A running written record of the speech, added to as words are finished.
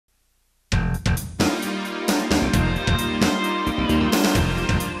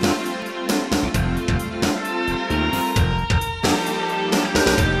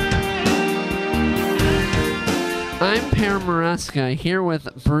Pear Maraska here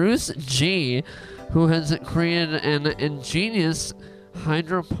with Bruce G, who has created an ingenious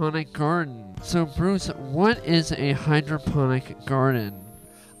hydroponic garden. So Bruce, what is a hydroponic garden?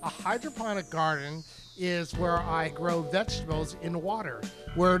 A hydroponic garden is where I grow vegetables in water.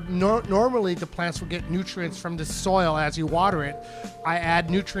 Where normally the plants will get nutrients from the soil as you water it, I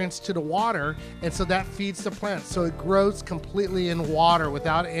add nutrients to the water, and so that feeds the plant. So it grows completely in water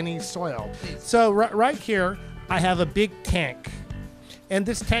without any soil. So right here, I have a big tank, and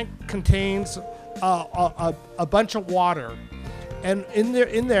this tank contains a bunch of water, and in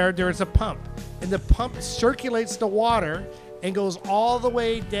there is a pump, and the pump circulates the water and goes all the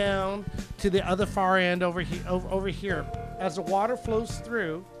way down to the other far end over here. As the water flows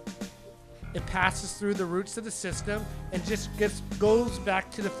through, it passes through the roots of the system and just goes back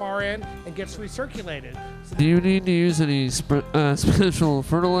to the far end and gets recirculated. So do you need to use any special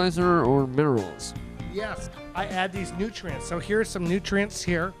fertilizer or minerals? Yes, I add these nutrients. So here's some nutrients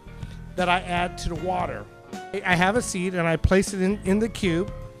here that I add to the water. I have a seed and I place it in the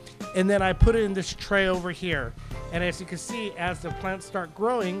cube, and then I put it in this tray over here. And as you can see, as the plants start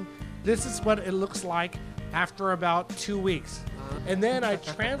growing, this is what it looks like after about 2 weeks. And then I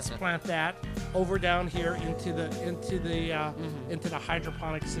transplant that over down here into the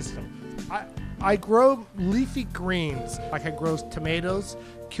hydroponic system. I grow leafy greens, like I grow tomatoes,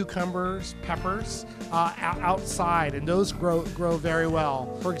 cucumbers, peppers outside, and those grow very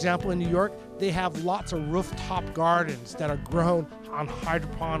well. For example, in New York, they have lots of rooftop gardens that are grown on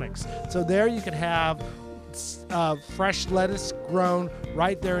hydroponics. So there you can have fresh lettuce grown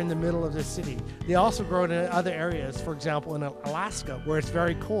right there in the middle of the city. They also grow it in other areas, for example in Alaska, where it's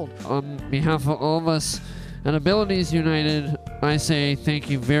very cold. On behalf of all of us at Abilities United, I say thank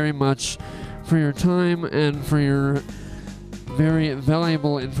you very much for your time and for your very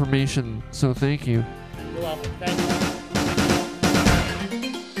valuable information. So thank you. You're welcome. Thank you.